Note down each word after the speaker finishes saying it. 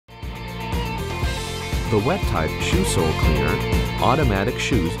The wet-type shoe sole cleaner, automatic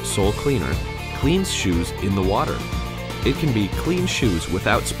shoes sole cleaner, cleans shoes in the water. It can be clean shoes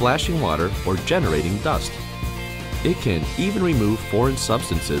without splashing water or generating dust. It can even remove foreign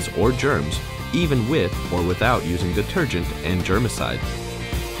substances or germs, even with or without using detergent and germicide.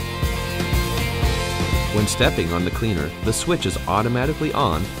 When stepping on the cleaner, the switch is automatically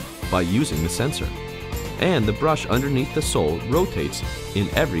on by using the sensor, and the brush underneath the sole rotates in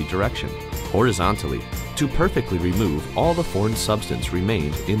every direction, horizontally, to perfectly remove all the foreign substance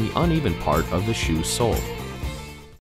remained in the uneven part of the shoe sole.